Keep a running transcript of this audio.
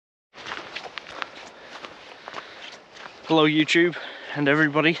Hello YouTube and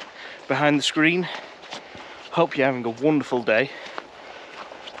everybody behind the screen. Hope you're having a wonderful day.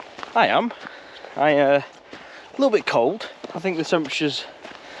 I am. A little bit cold. I think the temperature's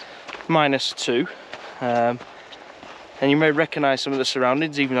 -2. And you may recognise some of the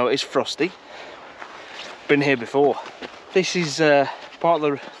surroundings even though it is frosty. Been here before. This is part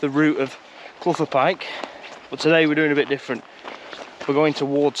of the route of Clough Pike, but today we're doing a bit different. We're going to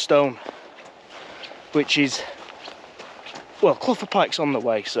Wardstone, which is, well, Clough Pike's on the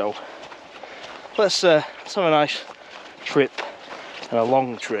way, so let's have a nice trip and a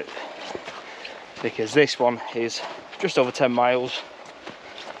long trip, because this one is just over 10 miles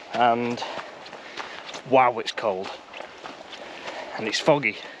and wow, it's cold and it's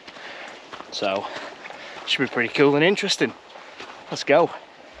foggy, so it should be pretty cool and interesting. Let's go.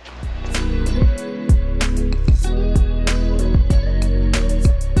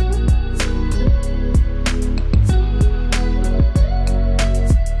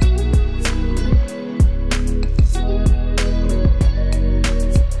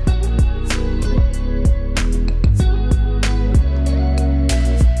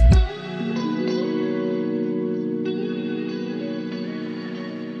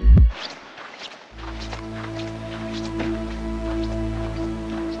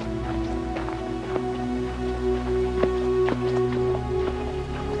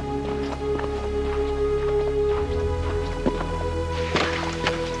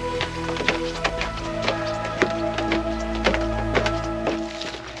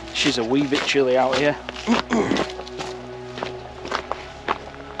 She's a wee bit chilly out here.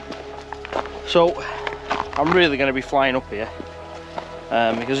 So I'm really going to be flying up here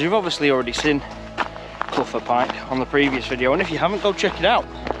because you've obviously already seen Clough Pike on the previous video, and if you haven't, go check it out,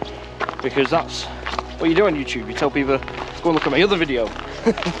 because that's what you do on YouTube. You tell people, go and look at my other video.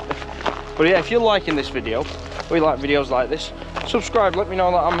 But yeah, if you're liking this video or you like videos like this, subscribe, let me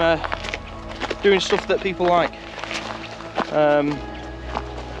know that I'm doing stuff that people like.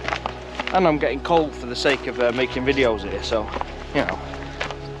 And I'm getting cold for the sake of making videos here, so you know,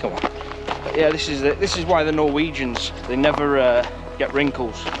 come on. But yeah, this is why the Norwegians, they never get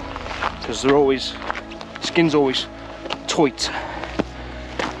wrinkles, because they're always, skin's always tight.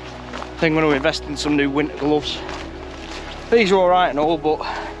 I think I'm going to invest in some new winter gloves. These are all right and all, but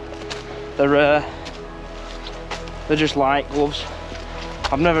they're just light gloves.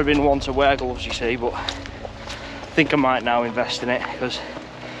 I've never been one to wear gloves, you see, but I think I might now invest in it, because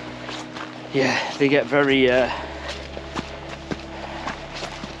yeah, they get very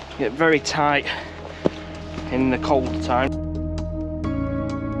tight in the cold time.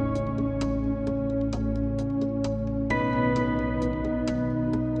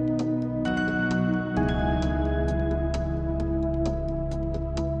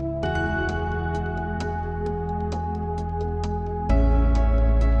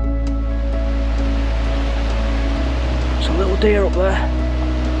 There's a little deer up there.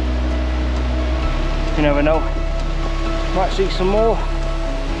 You never know, might see some more.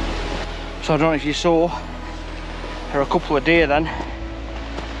 So I don't know if you saw, there are a couple of deer then.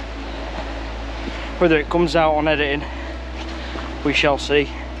 Whether it comes out on editing, we shall see,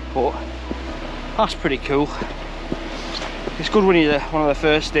 but that's pretty cool. It's good when you're one of the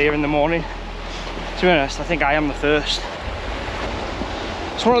first deer in the morning. To be honest, I think I am the first.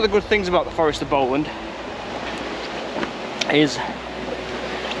 It's one of the good things about the Forest of Bowland is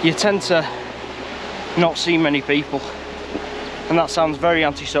you tend to not see many people, and that sounds very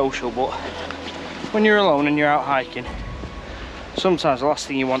antisocial, but when you're alone and you're out hiking, sometimes the last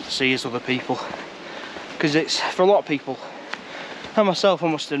thing you want to see is other people, because it's, for a lot of people, and myself I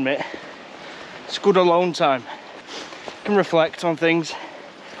must admit, it's good alone time. You can reflect on things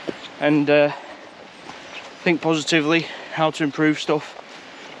and think positively how to improve stuff,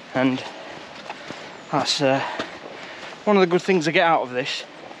 and that's one of the good things I get out of this.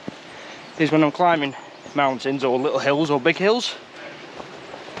 Is when I'm climbing mountains or little hills or big hills,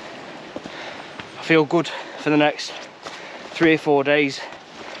 I feel good for the next 3 or 4 days.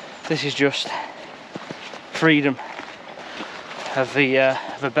 This is just freedom of a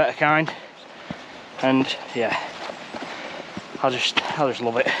better kind, and yeah, I just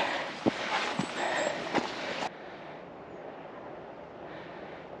love it.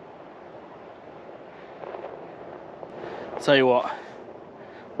 Tell you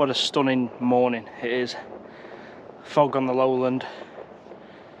what a stunning morning it is. Fog on the lowland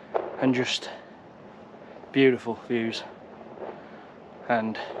and just beautiful views,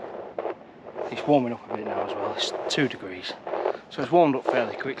 and it's warming up a bit now as well. It's 2 degrees, so it's warmed up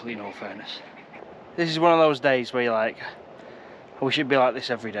fairly quickly in all fairness. This is one of those days where you're like, I wish it'd be like this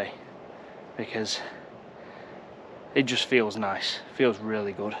every day, because it just feels nice, feels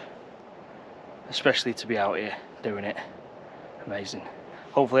really good, especially to be out here doing it. Amazing.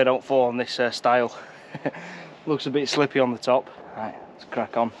 Hopefully I don't fall on this stile. Looks a bit slippy on the top. Right, let's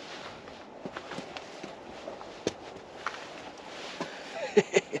crack on.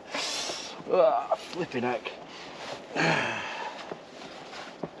 Oh, flipping heck.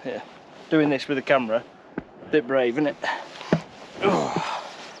 Yeah, doing this with a camera, a bit brave, isn't it?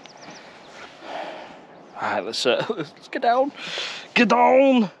 Alright, let's get down. Get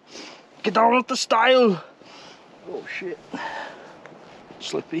down! Get down at the stile! Oh shit.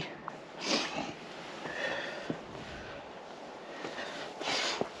 Slippy.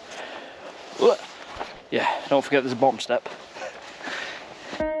 Yeah, don't forget there's a bottom step.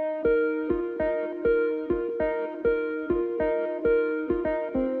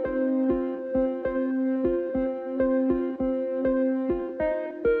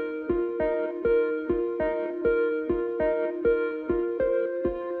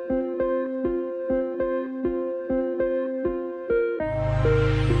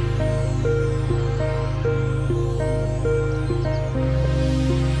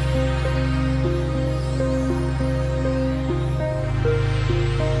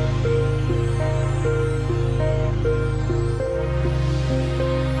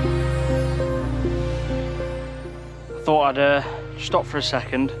 Thought I'd stop for a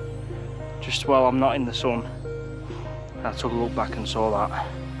second, just while I'm not in the sun. I took a look back and saw that.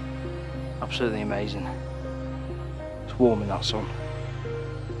 Absolutely amazing. It's warm in that sun.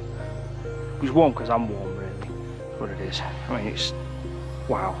 It's warm because I'm warm, really. That's what it is. I mean, it's,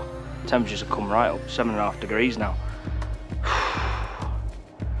 wow. Temperatures have come right up, 7.5 degrees now.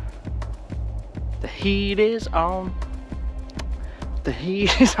 The heat is on. The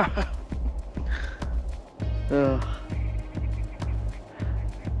heat is on.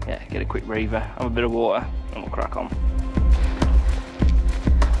 Yeah, get a quick breather, have a bit of water, and we'll crack on.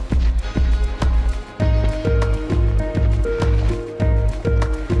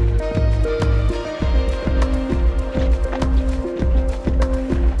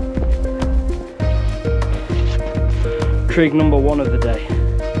 Trig number 1 of the day.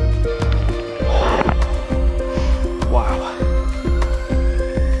 Wow.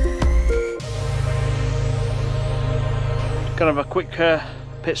 Gonna have a quick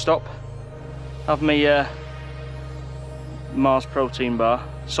pit stop, have my Mars protein bar,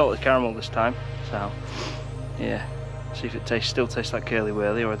 salted caramel this time, so yeah, see if it still tastes like curly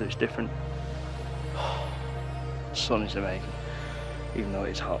whirly or whether it's different. The sun is amazing, even though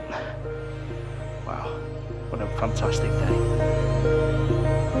it's hot. Wow, what a fantastic day.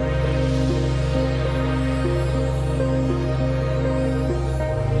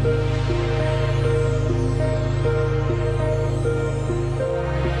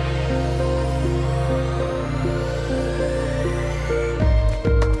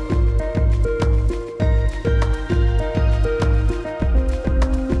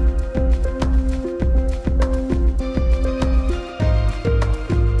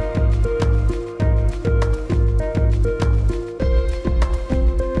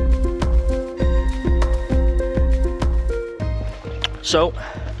 So,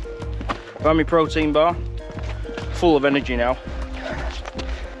 found my protein bar, full of energy now.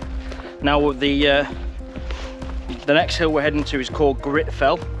 Now the next hill we're heading to is called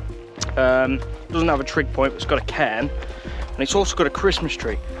Gritfell. Doesn't have a trig point, but it's got a cairn, and it's also got a Christmas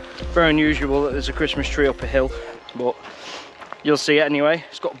tree. Very unusual that there's a Christmas tree up a hill, but you'll see it anyway.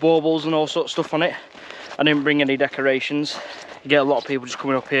 It's got baubles and all sorts of stuff on it. I didn't bring any decorations. You get a lot of people just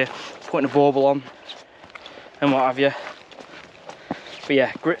coming up here, putting a bauble on, and what have you. But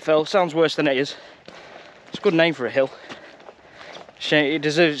yeah, Gritfell sounds worse than it is. It's a good name for a hill. Shame it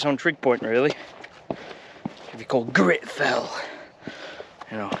deserves its own trig point, really. If you call Gritfell,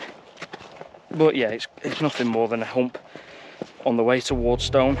 you know. But yeah, it's nothing more than a hump on the way towards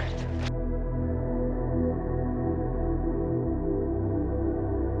Stone.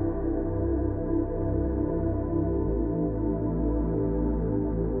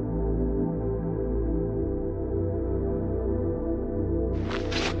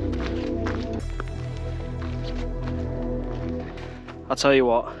 I'll tell you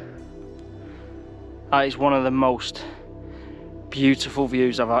what, that is one of the most beautiful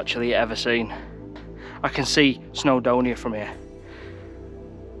views I've actually ever seen. I can see Snowdonia from here.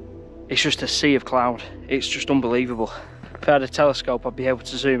 It's just a sea of cloud. It's just unbelievable. If I had a telescope, I'd be able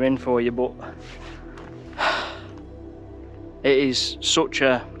to zoom in for you, but it is such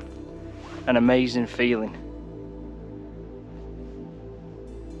an amazing feeling.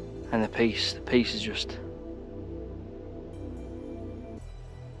 And the peace is just,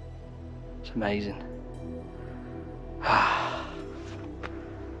 it's amazing.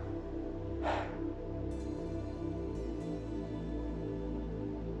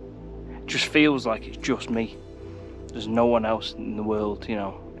 just feels like it's just me. There's no one else in the world, you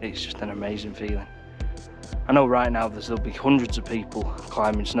know. It's just an amazing feeling. I know right now there'll be hundreds of people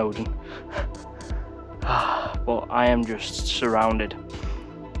climbing Snowdon, but I am just surrounded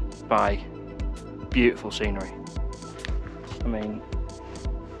by beautiful scenery. I mean,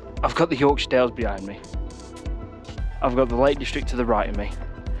 I've got the Yorkshire Dales behind me. I've got the Lake District to the right of me.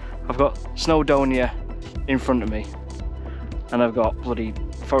 I've got Snowdonia in front of me. And I've got bloody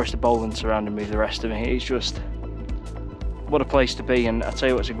Forest of Bowland surrounding me, the rest of me. It's just, what a place to be, and I tell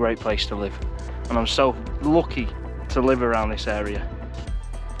you what, it's a great place to live. And I'm so lucky to live around this area.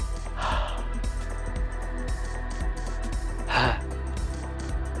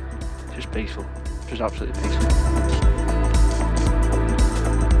 Just peaceful, just absolutely peaceful.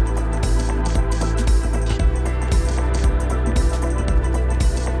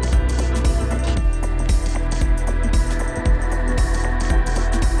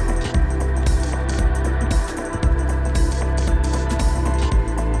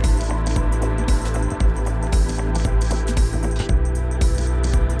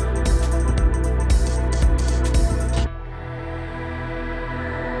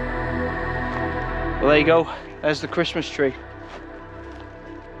 Well, there you go, there's the Christmas tree.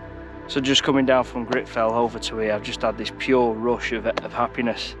 So just coming down from Gritfell over to here, I've just had this pure rush of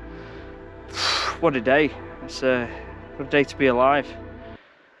happiness. What a day, what a day to be alive.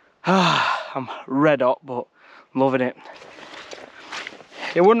 I'm red hot, but loving it.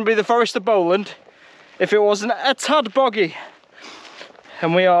 It wouldn't be the Forest of Bowland if it wasn't a tad boggy.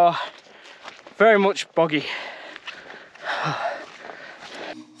 And we are very much boggy.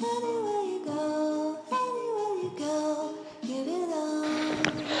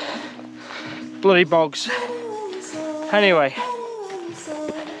 Bloody bogs. Anyway,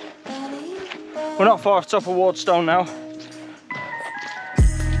 we're not far off top of Wardstone now,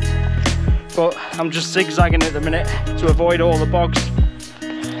 but I'm just zigzagging at the minute to avoid all the bogs,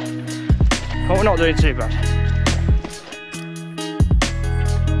 but we're not doing too bad.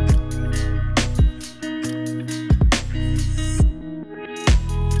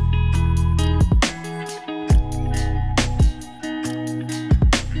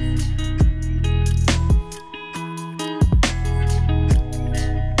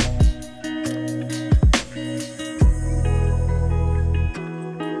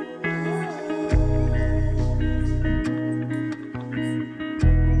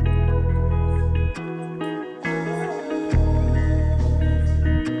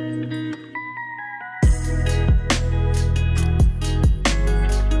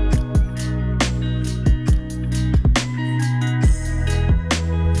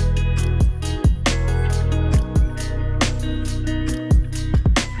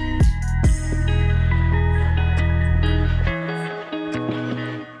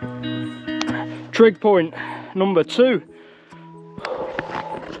 Trig point number 2.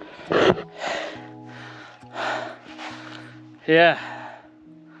 Yeah,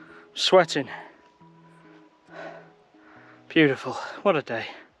 sweating. Beautiful, what a day.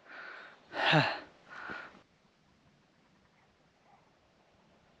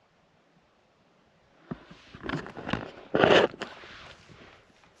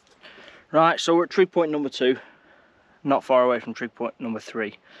 Right, so we're at trig point number 2, not far away from trig point number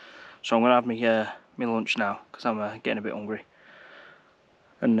 3. So I'm going to have my lunch now, because I'm getting a bit hungry.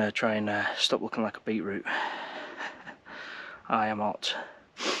 And try and stop looking like a beetroot. I am hot.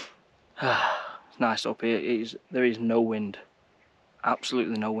 It's nice up here. There is no wind.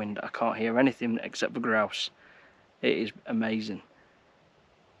 Absolutely no wind. I can't hear anything except for grouse. It is amazing.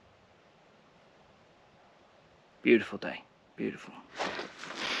 Beautiful day. Beautiful.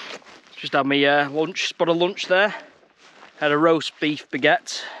 Just had my lunch, spot of lunch there. Had a roast beef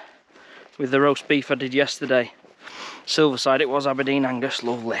baguette with the roast beef I did yesterday. Silverside it was, Aberdeen Angus,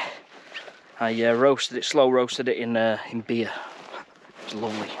 lovely. I roasted it, slow roasted it in beer. It was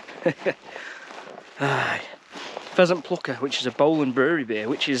lovely. Pheasant Plucker, which is a Bowland Brewery beer,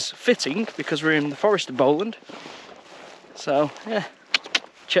 which is fitting because we're in the Forest of Bowland. So yeah,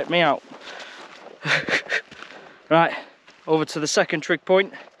 check me out. Right, over to the second trig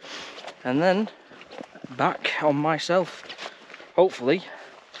point, and then back on myself. Hopefully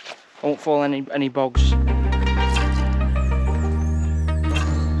I won't fall any bogs.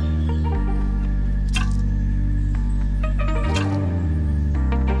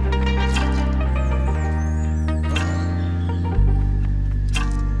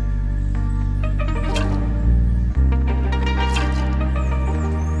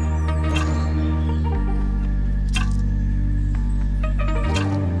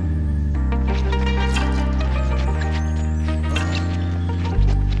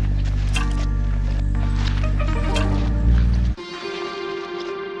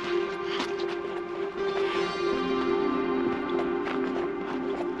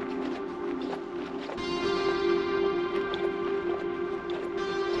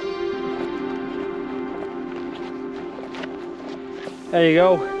 There you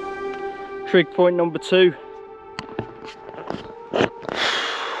go, trig point number 2. That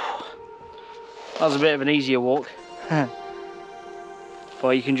was a bit of an easier walk. But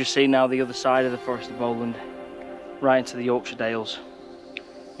you can just see now the other side of the Forest of Bowland, right into the Yorkshire Dales.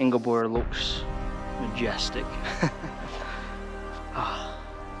 Ingleborough looks majestic.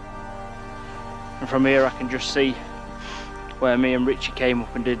 And from here I can just see where me and Richie came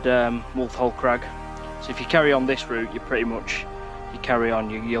up and did Wolf Hole Crag. So if you carry on this route, you carry on,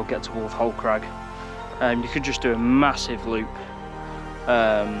 you'll get to Wolf Hole Crag. You could just do a massive loop,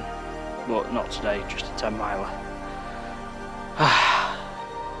 but not today, just a 10 miler.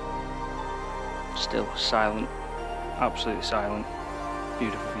 Still silent, absolutely silent,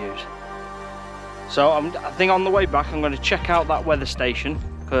 beautiful views. So I think on the way back I'm going to check out that weather station,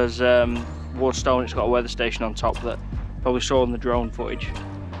 because Wardstone, it's got a weather station on top that you probably saw in the drone footage.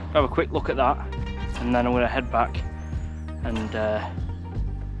 Have a quick look at that, and then I'm going to head back and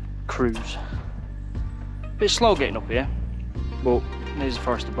cruise. Bit slow getting up here, but there's the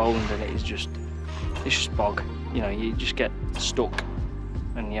Forest of Bowland and it's just bog. You know, you just get stuck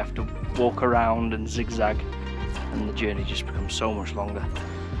and you have to walk around and zigzag, and the journey just becomes so much longer.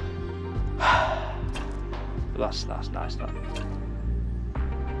 But that's nice, that.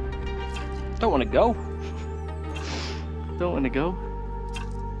 Don't want to go. Don't want to go.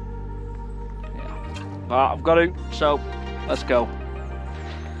 Yeah. But I've got to, so let's go.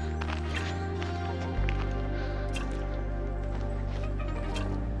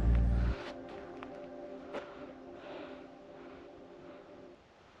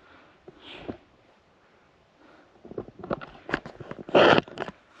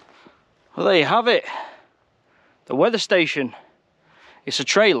 Well, there you have it. The weather station. It's a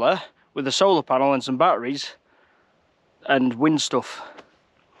trailer with a solar panel and some batteries and wind stuff.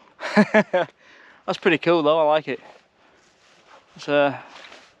 That's pretty cool though, I like it. It's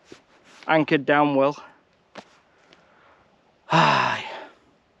anchored down well.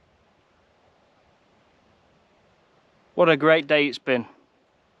 What a great day it's been.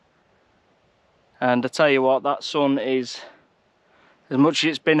 And I tell you what, that sun is, as much as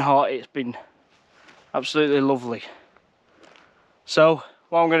it's been hot, it's been absolutely lovely. So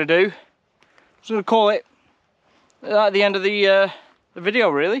what I'm going to do, I'm just going to call it at the end of the video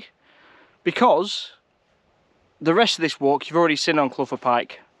really, because the rest of this walk you've already seen on Clough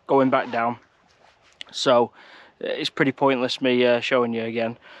Pike going back down, so it's pretty pointless me showing you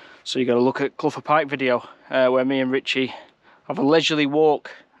again. So you got to look at Clough Pike video where me and Richie have a leisurely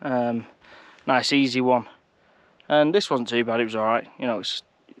walk, nice easy one, and this wasn't too bad. It was all right, you know.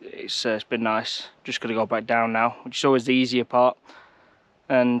 It's been nice. Just got to go back down now, which is always the easier part.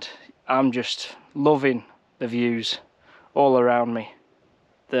 And I'm just loving the views all around me.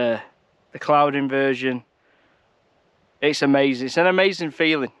 The cloud inversion, it's amazing. It's an amazing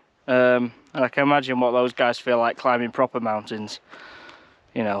feeling. And I can imagine what those guys feel like climbing proper mountains.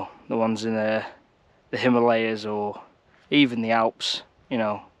 You know, the ones in the Himalayas or even the Alps, you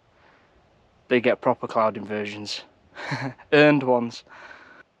know. They get proper cloud inversions. Earned ones.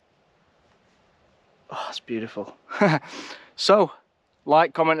 Oh, it's beautiful. So,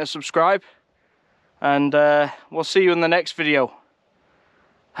 like, comment and subscribe, and we'll see you in the next video.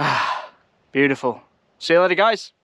 Beautiful. See you later, guys.